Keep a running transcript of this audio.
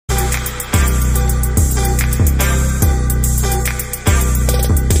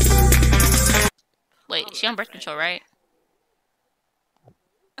She on birth control, right?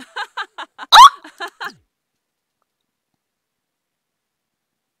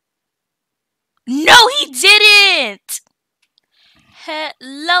 No, he didn't!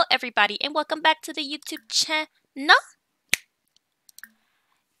 Hello, everybody, and welcome back to the YouTube channel.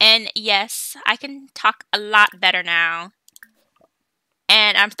 And yes, I can talk a lot better now.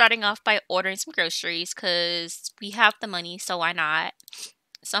 And I'm starting off by ordering some groceries because we have the money, so why not?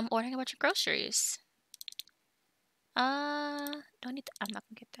 So I'm ordering a bunch of groceries. Don't need. I'm not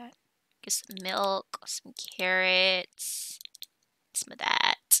gonna get that. Get some milk, some carrots, some of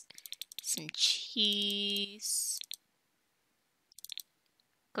that, some cheese.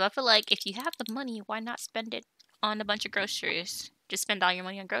 Because I feel like if you have the money, why not spend it on a bunch of groceries? Just spend all your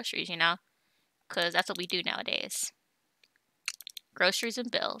money on groceries, you know? Because that's what we do nowadays. Groceries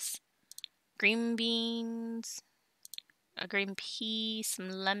and bills. Green beans, a green pea, some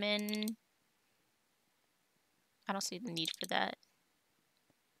lemon. I don't see the need for that.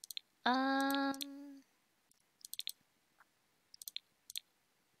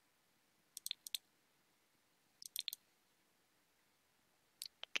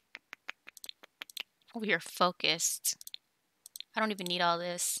 We are focused. I don't even need all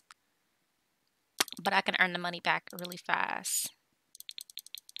this. But I can earn the money back really fast.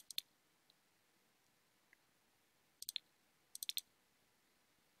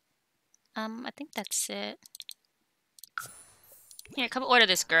 I think that's it. Here, come order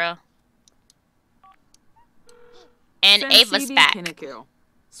this, girl. And Ava's back. Isn't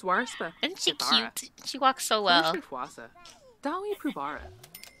she cute? She walks so well. What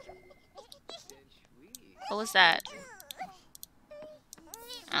was that?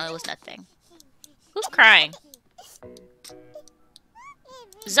 Oh, it was nothing. Who's crying?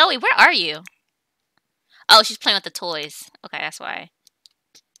 Zoe, where are you? Oh, she's playing with the toys. Okay, that's why.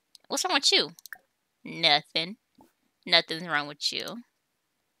 What's wrong with you? Nothing. Nothing's wrong with you.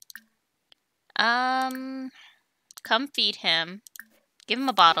 Come feed him. Give him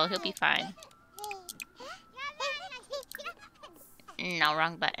a bottle. He'll be fine. No,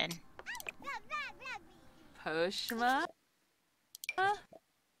 wrong button. Poshma.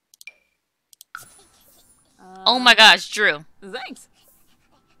 Oh my gosh, Drew. Thanks.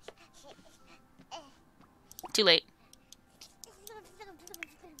 Too late.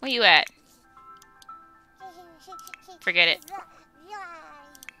 Where you at? Forget it.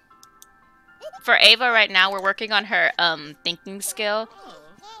 For Ava right now, we're working on her thinking skill.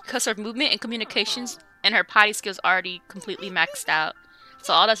 Because her movement and communications and her potty skills already completely maxed out.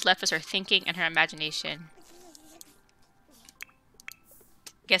 So all that's left is her thinking and her imagination.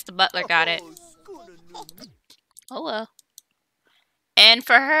 Guess the butler got it. Oh well. And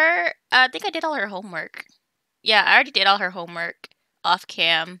for her, I think I did all her homework. Yeah, I already did all her homework off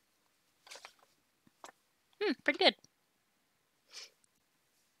cam. Pretty good.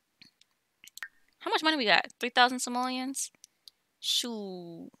 How much money we got? 3,000 simoleons?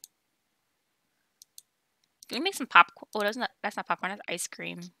 Shoo. Can we make some popcorn? Oh, that's not popcorn, that's ice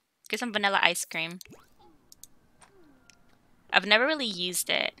cream. Get some vanilla ice cream. I've never really used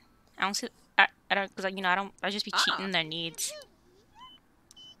it. I don't see, I don't, because, you know, I just be cheating their needs.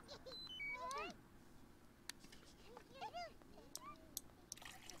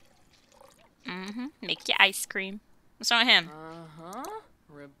 Make your ice cream. What's wrong with him?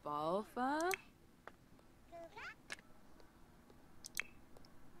 Revolva.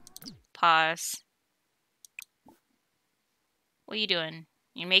 Pause. What are you doing?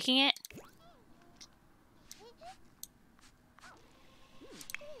 You making it?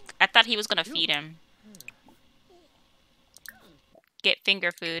 I thought he was gonna feed him. Get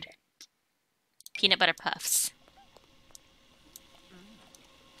finger food. Peanut butter puffs.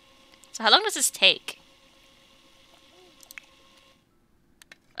 So how long does this take?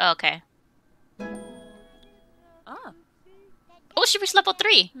 Oh, okay. Oh, she reached level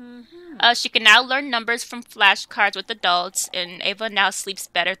 3. She can now learn numbers from flashcards with adults, and Ava now sleeps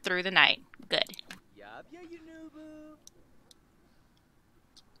better through the night. Good.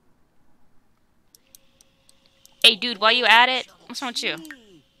 Hey, dude, while you at it, what's wrong with you?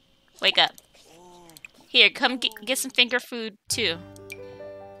 Wake up. Here, come get some finger food, too.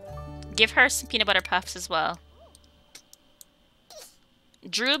 Give her some peanut butter puffs as well.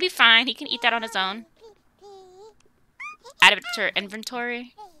 Drew will be fine. He can eat that on his own. Add it to her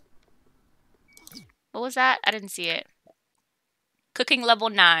inventory. What was that? I didn't see it. Cooking level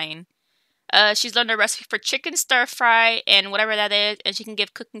 9. She's learned a recipe for chicken stir fry and whatever that is, and she can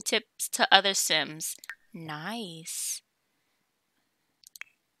give cooking tips to other Sims. Nice.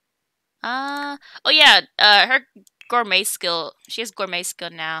 Oh yeah, her gourmet skill. She has gourmet skill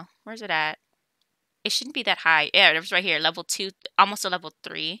now. Where's it at? It shouldn't be that high. Yeah, it was right here. Level 2, almost a level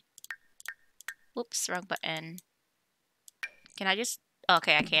 3. Whoops, wrong button. Can I just...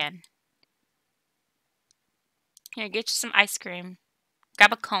 Okay, I can. Here, get you some ice cream.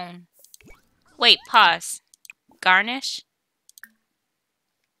 Grab a cone. Wait, pause. Garnish?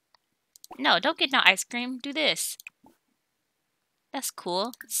 No, don't get no ice cream. Do this. That's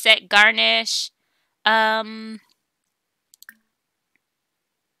cool. Set garnish.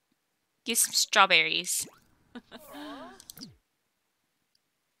 Get some strawberries.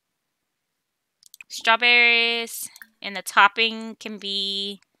 Strawberries. And the topping can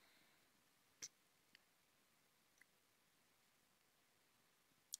be...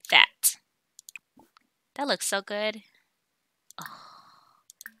 that. That looks so good. Oh.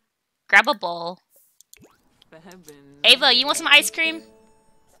 Grab a bowl. Ava, you want some ice cream?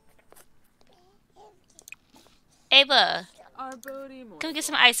 Ava, can we get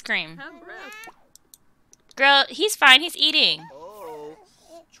some ice cream? Girl, he's fine. He's eating.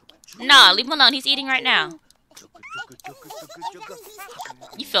 Nah, leave him alone. He's eating right now.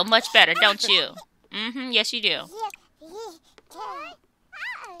 You feel much better, don't you? Mm-hmm. Yes, you do.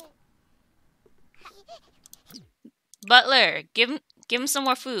 Butler, give him some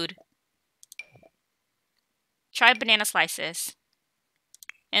more food. Try banana slices.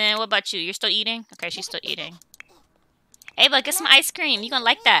 And then what about you? You're still eating? Okay, she's still eating. Ava, get some ice cream. You're gonna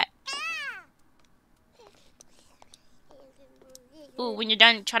like that. Ooh, when you're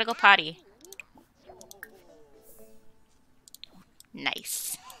done, try to go potty.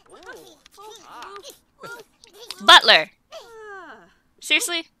 Nice. Butler!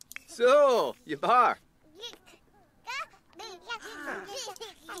 Seriously? So, you bar.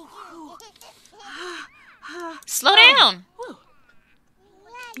 Slow down.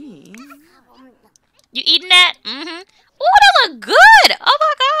 You eating that? Mm-hmm. Oh, that look good. Oh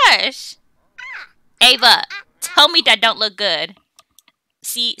my gosh. Ava, tell me that don't look good.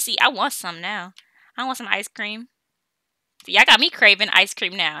 See, I want some now. I want some ice cream. See, y'all got me craving ice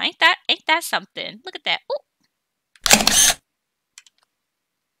cream now. Ain't that something? Look at that. Ooh.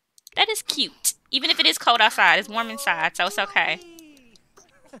 That is cute. Even if it is cold outside, it's warm inside, so it's okay.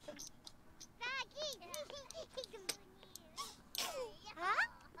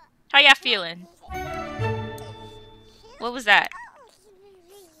 How y'all feeling? What was that?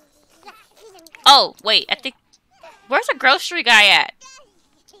 Oh, wait, I think... Where's the grocery guy at?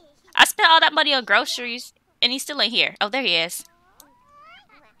 I spent all that money on groceries, and he's still ain't here. Oh, there he is.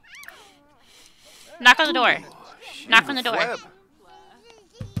 Knock on the door. Knock on the door.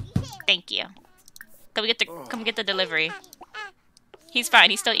 Thank you. Come get the delivery. He's fine.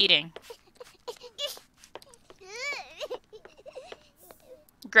 He's still eating.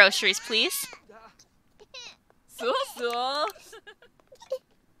 Groceries, please. What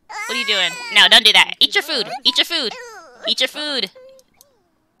are you doing? No, don't do that. Eat your food. Eat your food. Eat your food.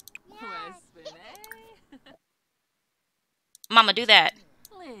 Mama, do that.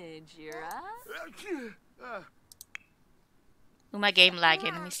 Ooh, my game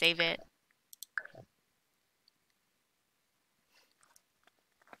lagging. Let me save it.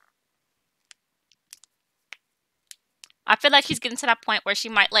 I feel like she's getting to that point where she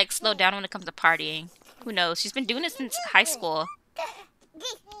might, like, slow down when it comes to partying. Who knows? She's been doing it since high school.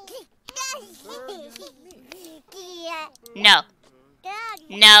 No.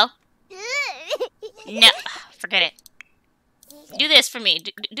 No. No. Forget it. Do this for me.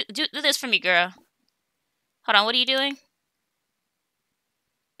 Do this for me, girl. Hold on, what are you doing?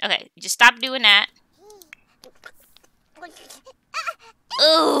 Okay, just stop doing that.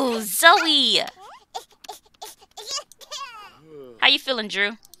 Ooh, Zoe! How you feeling,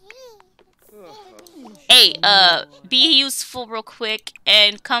 Drew? Hey, be useful real quick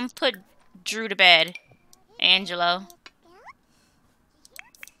and come put Drew to bed, Angelo.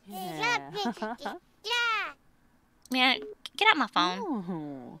 Man, get out my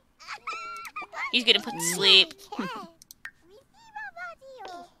phone. He's getting put to sleep.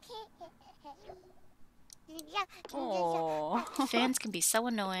 Fans can be so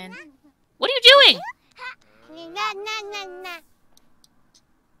annoying. What are you doing?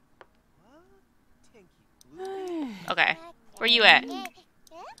 Okay, where you at?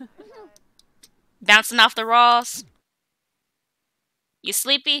 Bouncing off the walls? You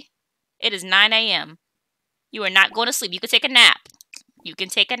sleepy? It is 9 a.m. You are not going to sleep. You can take a nap. You can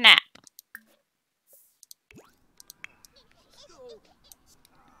take a nap.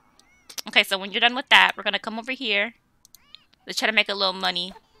 Okay, so when you're done with that, we're going to come over here. Let's try to make a little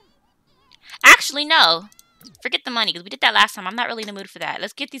money. Actually, no. Forget the money, because we did that last time. I'm not really in the mood for that.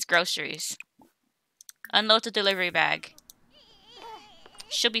 Let's get these groceries. Unload the delivery bag.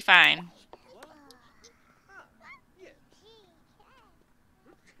 She'll be fine.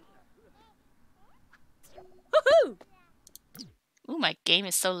 Ooh, my game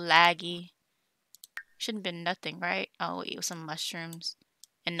is so laggy. Shouldn't have been nothing, right? Oh, we'll eat with some mushrooms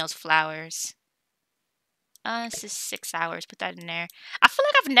and those flowers. This is 6 hours. Put that in there. I feel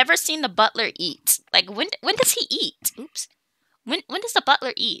like I've never seen the butler eat. Like, when does he eat? Oops. When does the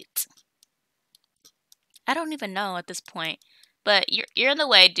butler eat? I don't even know at this point. But you're in the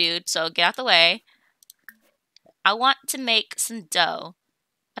way, dude. So get out the way. I want to make some dough.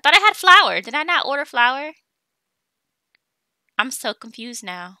 I thought I had flour. Did I not order flour? I'm so confused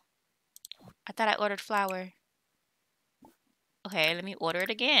now. I thought I ordered flour. Okay, let me order it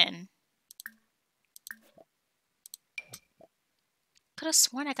again. Could have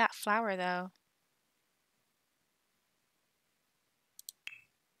sworn I got flour though.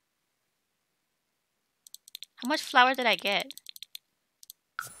 How much flour did I get?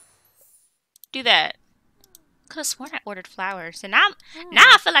 Do that. Could have sworn I ordered flour. So now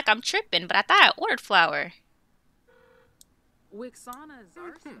I feel like I'm tripping, but I thought I ordered flour.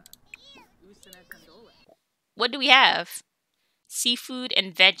 What do we have? Seafood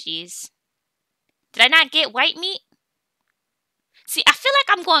and veggies. Did I not get white meat? See, I feel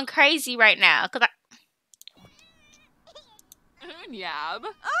like I'm going crazy right now because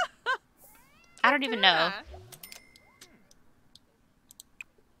I don't even know.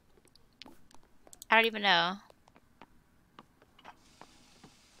 I don't even know.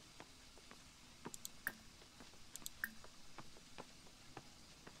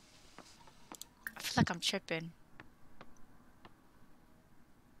 I feel like I'm tripping.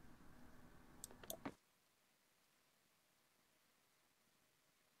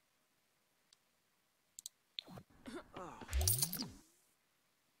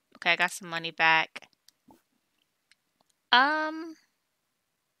 Okay, I got some money back.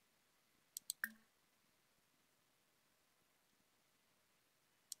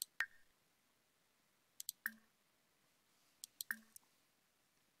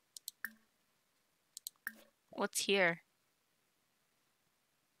 What's here?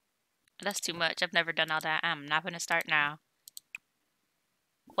 That's too much. I've never done all that. I'm not going to start now.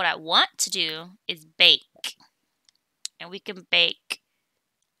 What I want to do is bake. And we can bake.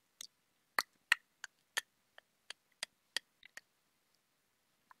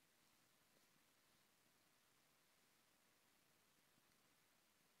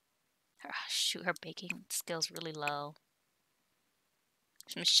 Shoot, her baking skill's really low.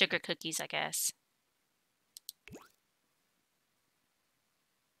 Some sugar cookies, I guess.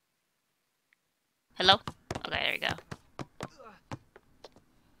 Hello? Okay, there we go.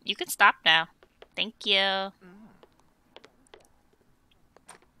 You can stop now. Thank you. I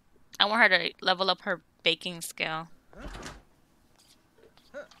want her to level up her baking skill.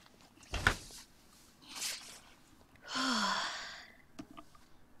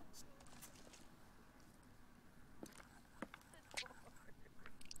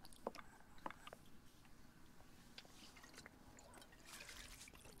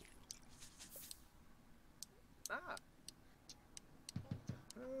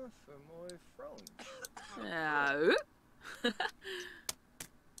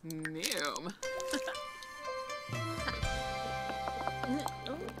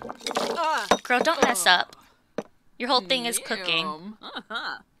 Girl, don't mess up. Your whole thing is cooking.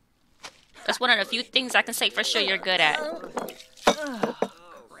 That's one of the few things I can say for sure you're good at. Oh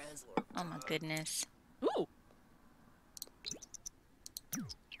my goodness.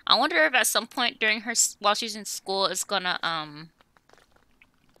 I wonder if at some point during while she's in school it's gonna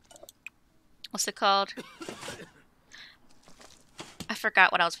what's it called? I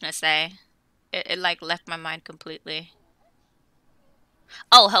forgot what I was gonna say. It like left my mind completely.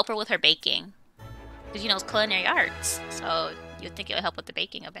 Oh, help her with her baking. Because, you know, it's culinary arts. So you'd think it would help with the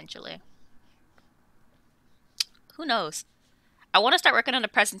baking eventually. Who knows? I want to start working on the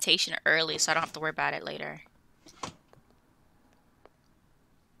presentation early so I don't have to worry about it later.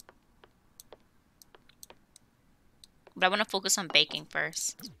 But I want to focus on baking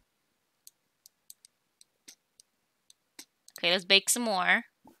first. Okay, let's bake some more.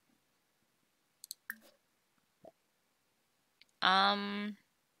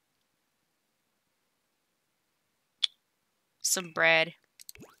 Some bread.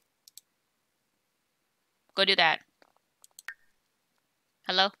 Go do that.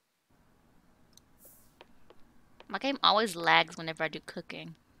 Hello? My game always lags whenever I do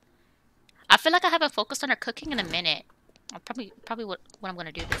cooking. I feel like I haven't focused on her cooking in a minute. Probably what I'm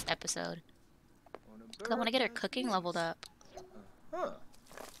gonna do this episode. Cause I want to get her cooking leveled up.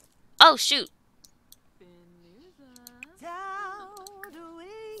 Oh shoot!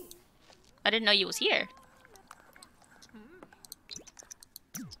 I didn't know you was here.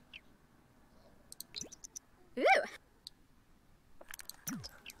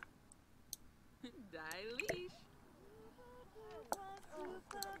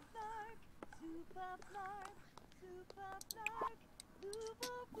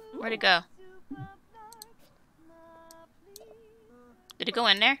 Where'd it go? Did it go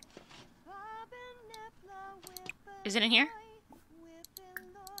in there? Is it in here?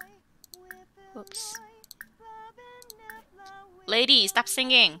 Whoops. Lady, stop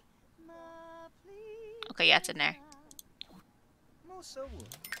singing. Okay, yeah, it's in there.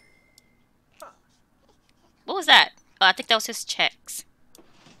 What was that? Oh, I think that was his checks.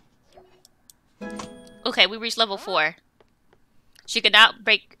 Okay, we reached level 4. She could not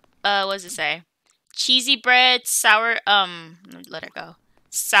break, what does it say? Cheesy bread, let her go.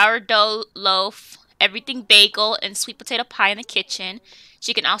 Sourdough loaf, everything bagel, and sweet potato pie in the kitchen.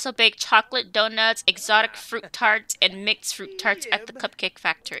 She can also bake chocolate donuts, exotic fruit tarts, and mixed fruit tarts at the cupcake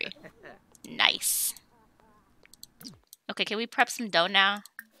factory. Nice. Okay, can we prep some dough now?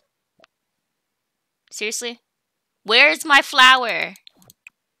 Seriously? Where's my flour?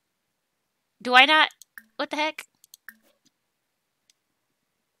 Do I not? What the heck?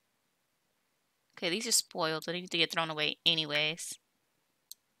 Okay, these are spoiled. They need to get thrown away anyways.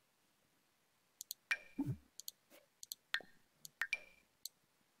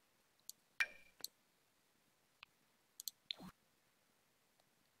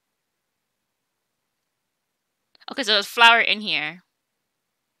 Okay, so there's flour in here.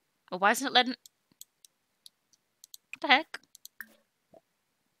 But why isn't it letting... What the heck?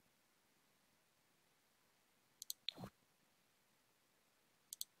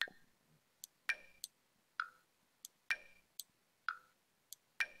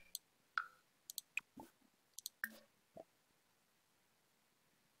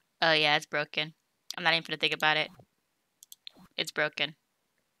 Oh yeah, it's broken. I'm not even gonna think about it. It's broken.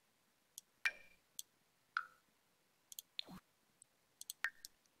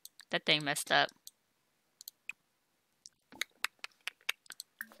 That thing messed up.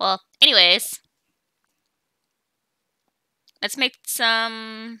 Well, anyways. Let's make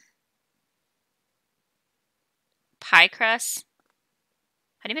some pie crust.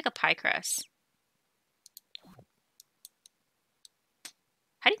 How do you make a pie crust?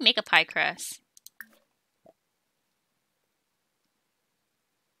 How do you make a pie crust?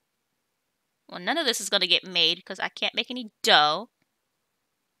 Well, none of this is gonna get made because I can't make any dough.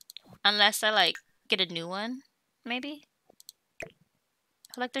 Unless I, like, get a new one, maybe?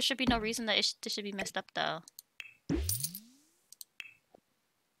 I feel like there should be no reason that this should be messed up, though.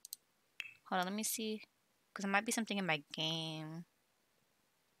 Hold on, let me see. Because there might be something in my game.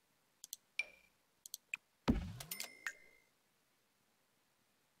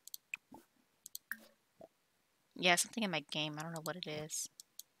 Yeah, something in my game. I don't know what it is.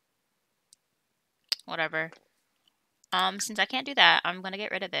 Whatever. Since I can't do that, I'm gonna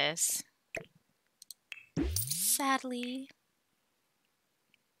get rid of this. Sadly.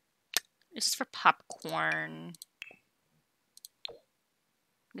 This is for popcorn.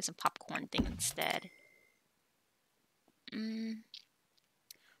 Get some popcorn thing instead. I'm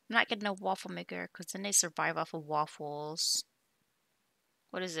not getting a waffle maker because then they survive off of waffles.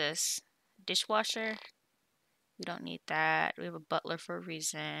 What is this? Dishwasher? We don't need that. We have a butler for a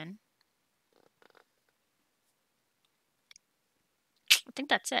reason. I think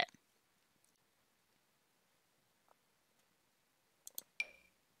that's it.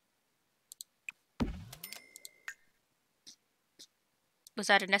 Was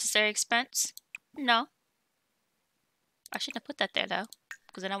that a necessary expense? No. I shouldn't have put that there though,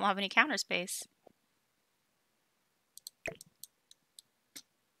 because then I won't have any counter space.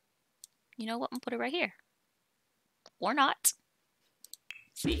 You know what? I'm gonna put it right here. Or not.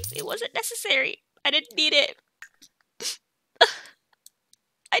 See, it wasn't necessary. I didn't need it.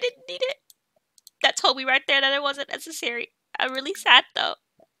 I didn't need it. That told me right there that it wasn't necessary. I'm really sad though.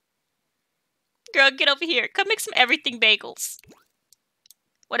 Girl, get over here. Come make some everything bagels.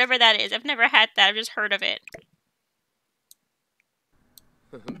 Whatever that is. I've never had that. I've just heard of it.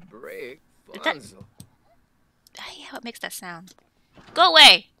 Break. That... Yeah, what makes that sound? Go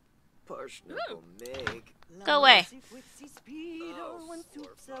away! Go away.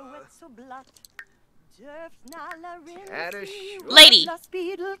 Lady!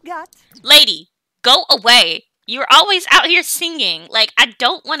 Lady! Go away! You're always out here singing. Like, I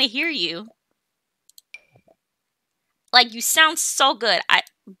don't want to hear you. Like, you sound so good.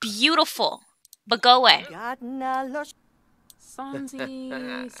 Beautiful. But go away. And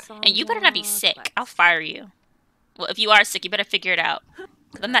you better not be sick. I'll fire you. Well, if you are sick, you better figure it out.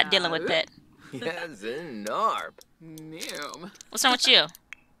 Because I'm not dealing with it. What's wrong with you?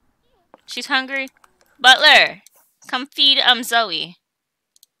 She's hungry? Butler! Come feed Zoe.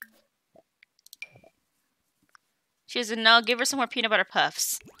 She said no, give her some more peanut butter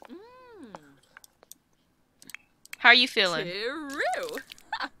puffs. How are you feeling? Tiru.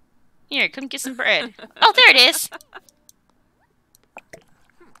 Here, come get some bread. Oh, there it is.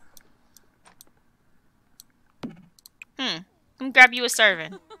 Come grab you a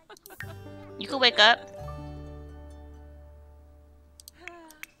serving. You can wake up.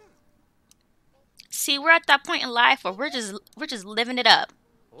 See, we're at that point in life where we're just living it up,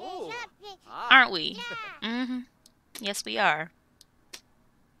 Oh. aren't we? Mm-hmm. Yes, we are.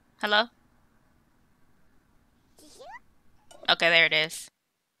 Hello? Okay, there it is.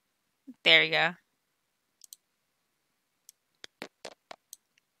 There you go.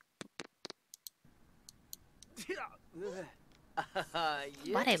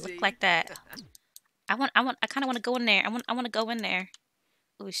 Why they look like that? I kind of want to go in there. I want to go in there.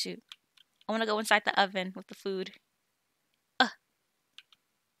 Oh shoot! I want to go inside the oven with the food. Eh,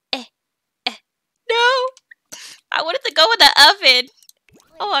 eh. No! I wanted to go in the oven.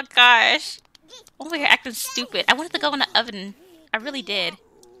 Oh my gosh! Over here acting stupid. I wanted to go in the oven. I really did.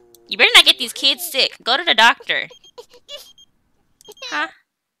 You better not get these kids sick. Go to the doctor. Huh?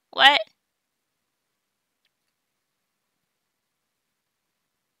 What?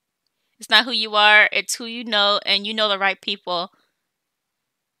 It's not who you are. It's who you know, and you know the right people.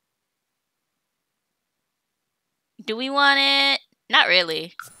 Do we want it? Not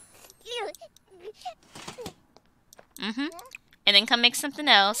really. Mm-hmm. And then come make something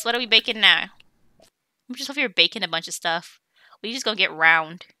else. What are we baking now? I'm just over here baking a bunch of stuff. We just gonna get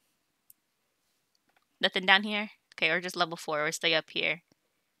round. Nothing down here? Okay, or just level 4 or stay up here.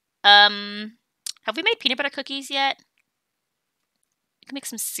 Have we made peanut butter cookies yet? We can make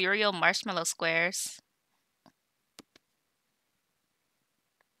some cereal marshmallow squares.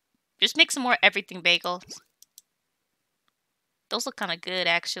 Just make some more everything bagels. Those look kind of good,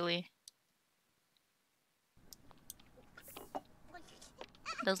 actually.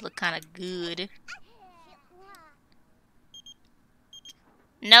 Those look kind of good.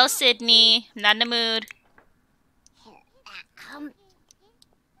 No, Sydney. Not in the mood.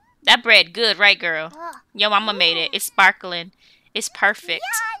 That bread good, right, girl? Yo, mama made it. It's sparkling. It's perfect.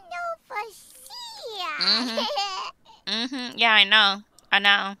 Yeah, I know. I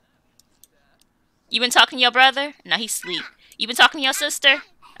know. You been talking to your brother? No, he's asleep. You been talking to your sister?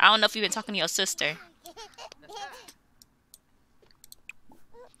 I don't know if you've been talking to your sister.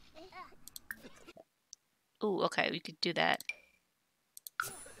 Ooh, okay, we could do that.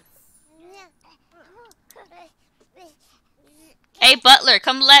 Hey, Butler,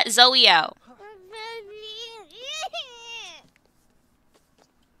 come let Zoe out.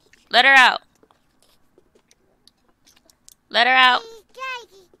 Let her out. Let her out.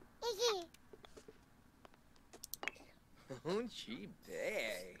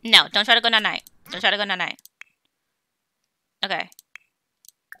 No, don't try to go night-night. Don't try to go night-night. Okay.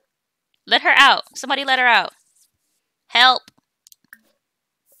 Let her out. Somebody let her out. Help.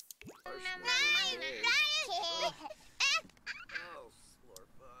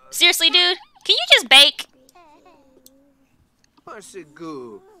 Seriously, dude? Can you just bake?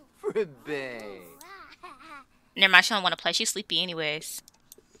 Never mind, she don't want to play. She's sleepy anyways.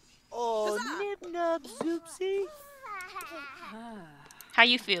 Oh, nib nub zoopsie. How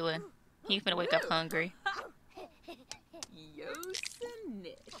you feeling? You finna wake up hungry.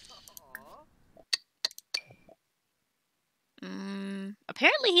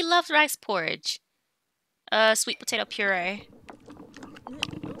 Apparently he loves rice porridge. Sweet potato puree.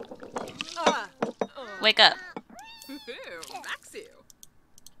 Wake up.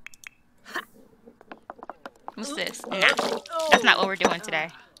 What's this? Nah, that's not what we're doing today.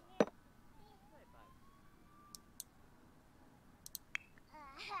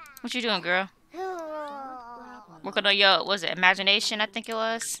 What you doing, girl? Working on your, what was it, imagination, I think it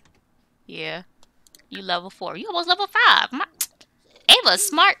was? Yeah. You level 4. You almost level 5. Ava's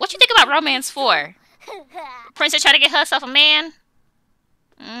smart. What you think about romance 4? Princess trying to get herself a man?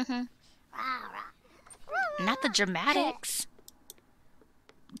 Not the dramatics.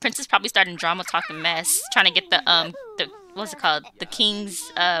 Princess probably starting drama talking mess. Trying to get the what's it called? The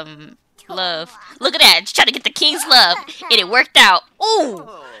king's, love. Look at that. She's trying to get the king's love. And it worked out. Ooh!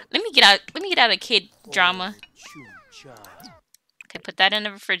 Let me get out of kid drama. Okay, put that in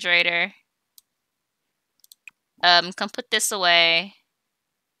the refrigerator. Come put this away.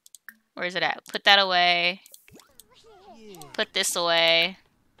 Where is it at? Put that away. Put this away.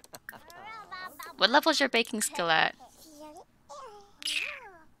 What level is your baking skill at?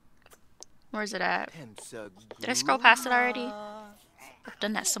 Where is it at? Did I scroll past it already? I've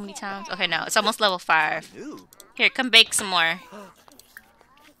done that so many times. Okay, no, it's almost level 5. Here, come bake some more.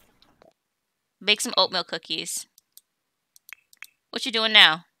 Bake some oatmeal cookies. What you doing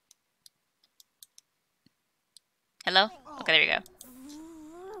now? Hello? Okay, there you go.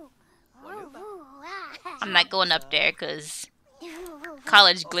 I'm not going up there because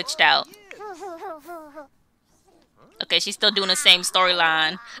college glitched out. Okay, she's still doing the same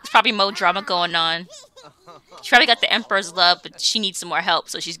storyline. There's probably more drama going on. She probably got the Emperor's love, but she needs some more help,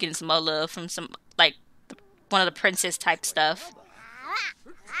 so she's getting some more love from some, like, one of the princess type stuff.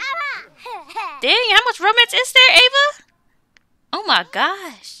 Dang, how much romance is there, Ava? Oh my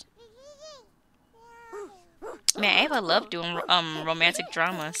gosh. Man, Ava loved doing romantic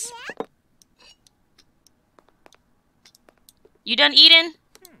dramas. You done eating?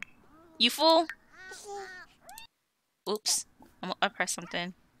 You full? Oops. I pressed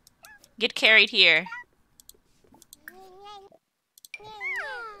something. Get carried here.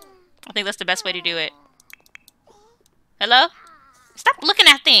 I think that's the best way to do it. Hello? Stop looking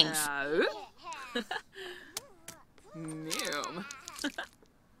at things.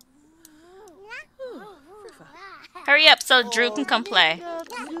 Hurry up so Drew can come play.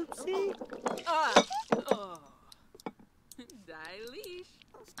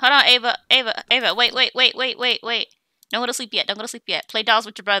 Hold on, Ava. Ava. Wait. Don't go to sleep yet. Play dolls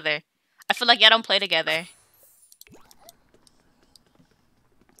with your brother. I feel like y'all don't play together.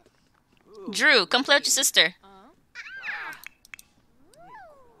 Drew, come play with your sister.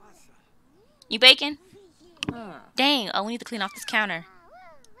 You baking? Dang, oh, we need to clean off this counter.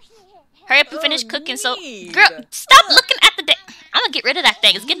 Hurry up and finish cooking so... Girl, stop looking at the... I'm gonna get rid of that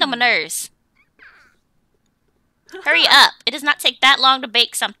thing. It's getting on my nerves. Hurry up. It does not take that long to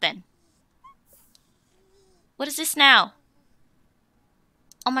bake something. What is this now?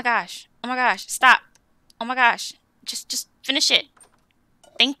 Oh my gosh. Stop. Oh my gosh. Just finish it.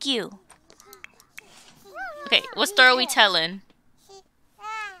 Thank you. Okay, what story are we telling?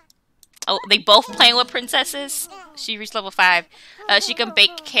 Oh, they both playing with princesses? She reached level 5. She can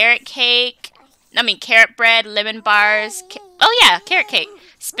bake carrot bread, lemon bars. Oh yeah, carrot cake.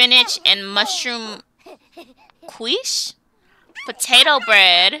 Spinach and mushroom quiche? Potato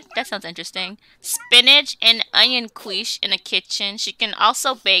bread. That sounds interesting. Spinach and onion quiche in the kitchen. She can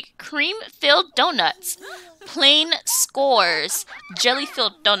also bake cream-filled donuts. Plain scores.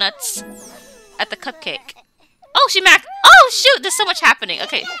 Jelly-filled donuts at the cupcake. Oh, oh, shoot. There's so much happening.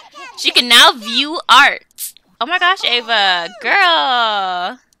 Okay. She can now view art. Oh my gosh, Ava.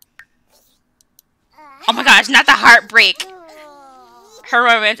 Girl. Oh my gosh, not the heartbreak. Her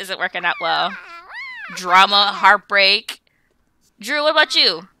romance isn't working out well. Drama, heartbreak. Drew, what about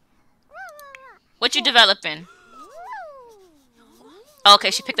you? What you developing? Oh, okay,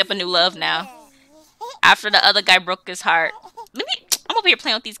 she picked up a new love now. After the other guy broke his heart. I'm over here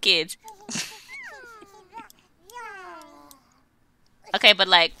playing with these kids. Okay, but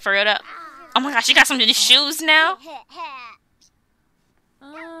like, for real though. Oh my gosh, she got some of these shoes now?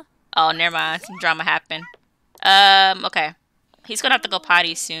 Oh, never mind. Some drama happened. Okay. He's gonna have to go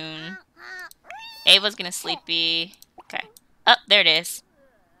potty soon. Ava's getting sleepy. Okay. Oh, there it is.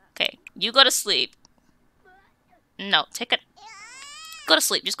 Okay, you go to sleep. No, go to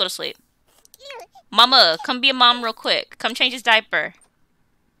sleep. Just go to sleep. Mama, come be a mom real quick. Come change his diaper.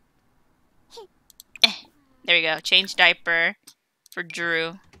 There we go. Change diaper for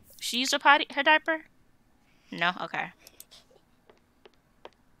Drew. She used her diaper? No? Okay.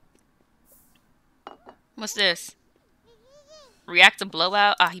 What's this? React to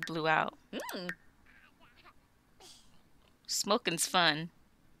blowout? Ah, he blew out. Smoking's fun.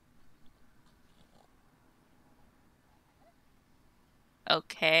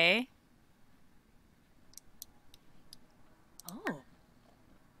 Okay. Oh.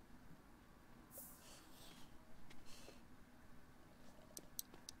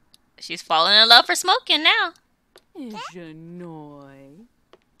 She's falling in love for smoking now.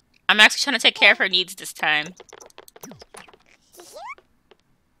 I'm actually trying to take care of her needs this time.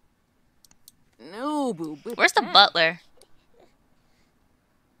 No, boo. Where's the butler?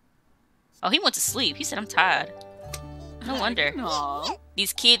 Oh, he went to sleep. He said, I'm tired. No wonder. No.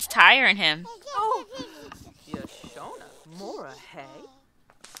 These kids tiring him. Oh. Yashona. Mora, hey.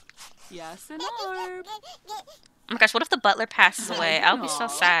 Yes, and orb. Oh my gosh, what if the butler passes away? I would be so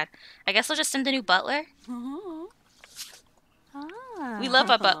sad. I guess we'll just send a new butler. We love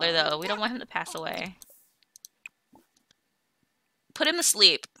our butler, though. We don't want him to pass away. Put him to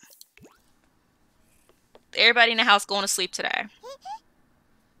sleep. Everybody in the house going to sleep today.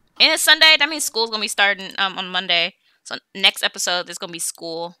 And it's Sunday. That means school's going to be starting on Monday. So next episode, there's going to be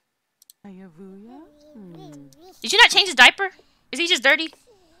school. Did you not change his diaper? Is he just dirty?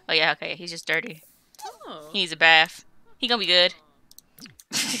 Oh, yeah, okay. He's just dirty. He needs a bath. He gonna be good.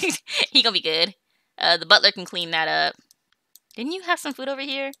 He gonna be good. The butler can clean that up. Didn't you have some food over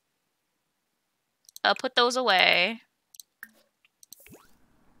here? put those away.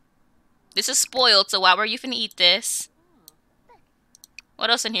 This is spoiled, so why were you finna eat this? What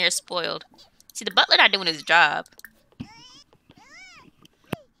else in here is spoiled? See, the butler not doing his job.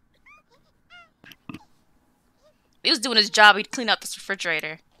 If he was doing his job, he'd clean out this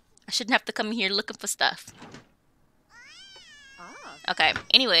refrigerator. I shouldn't have to come in here looking for stuff. Okay,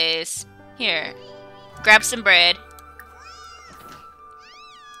 anyways. Here. Grab some bread.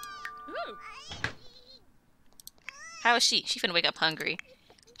 How is she? She finna wake up hungry.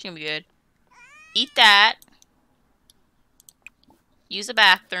 She gonna be good. Eat that. Use the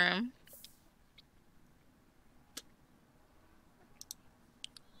bathroom.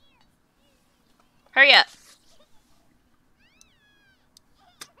 Hurry up.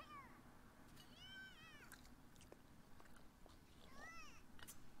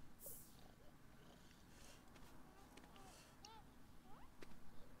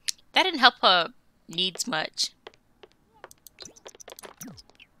 That didn't help her needs much.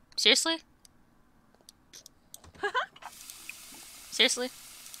 Seriously? Seriously?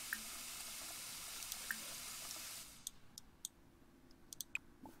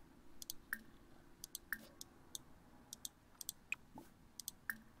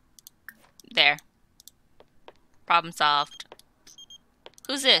 There. Problem solved.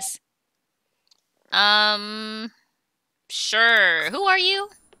 Who's this? Sure. Who are you?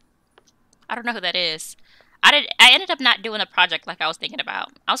 I don't know who that is. I ended up not doing a project like I was thinking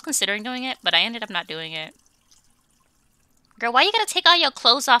about. I was considering doing it, but I ended up not doing it. Girl, why you gotta take all your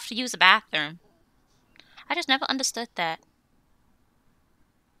clothes off to use the bathroom? I just never understood that.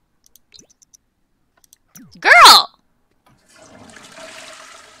 Girl!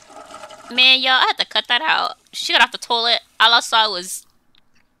 Man, y'all, I had to cut that out. She got off the toilet. All I saw was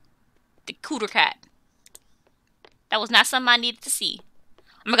the cooter cat. That was not something I needed to see.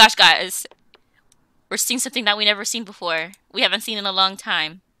 Oh my gosh, guys. We're seeing something that we never seen before. We haven't seen in a long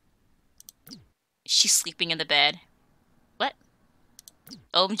time. She's sleeping in the bed. What?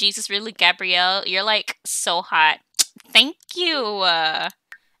 Oh, Jesus, really, Gabrielle? You're like so hot. Thank you.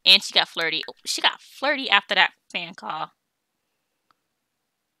 And she got flirty. Oh, she got flirty after that fan call.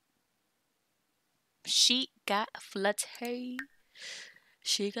 She got flirty.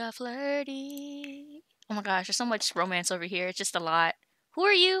 She got flirty. Oh my gosh, there's so much romance over here. It's just a lot. Who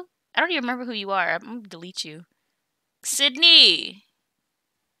are you? I don't even remember who you are. I'm gonna delete you. Sydney.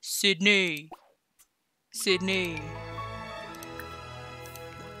 Sydney. Sydney.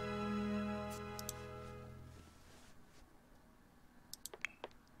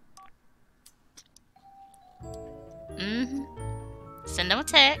 Send them a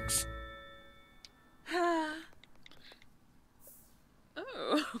text. Oh,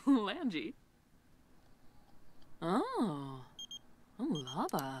 Langy. Oh,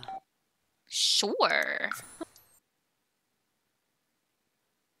 lava. Sure.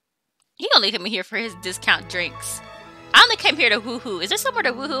 He only came here for his discount drinks. I only came here to woohoo. Is there somewhere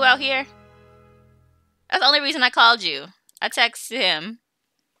to woohoo out here? That's the only reason I called you. I texted him.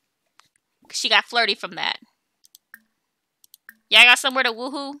 She got flirty from that. Yeah, I got somewhere to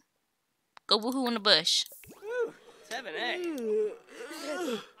woohoo. Go woohoo in the bush. 7A.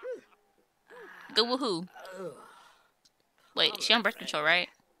 Go woohoo. Wait, she on birth control, right?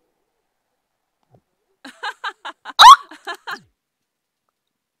 Oh!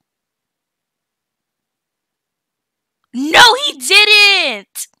 No, he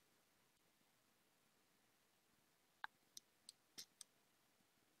didn't!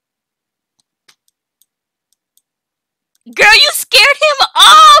 Girl, you scared him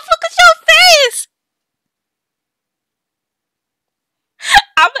off! Look at your face!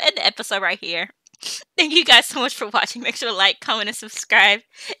 I'm gonna end the episode right here. Thank you guys so much for watching. Make sure to like, comment, and subscribe.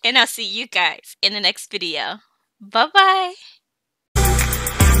 And I'll see you guys in the next video. Bye-bye.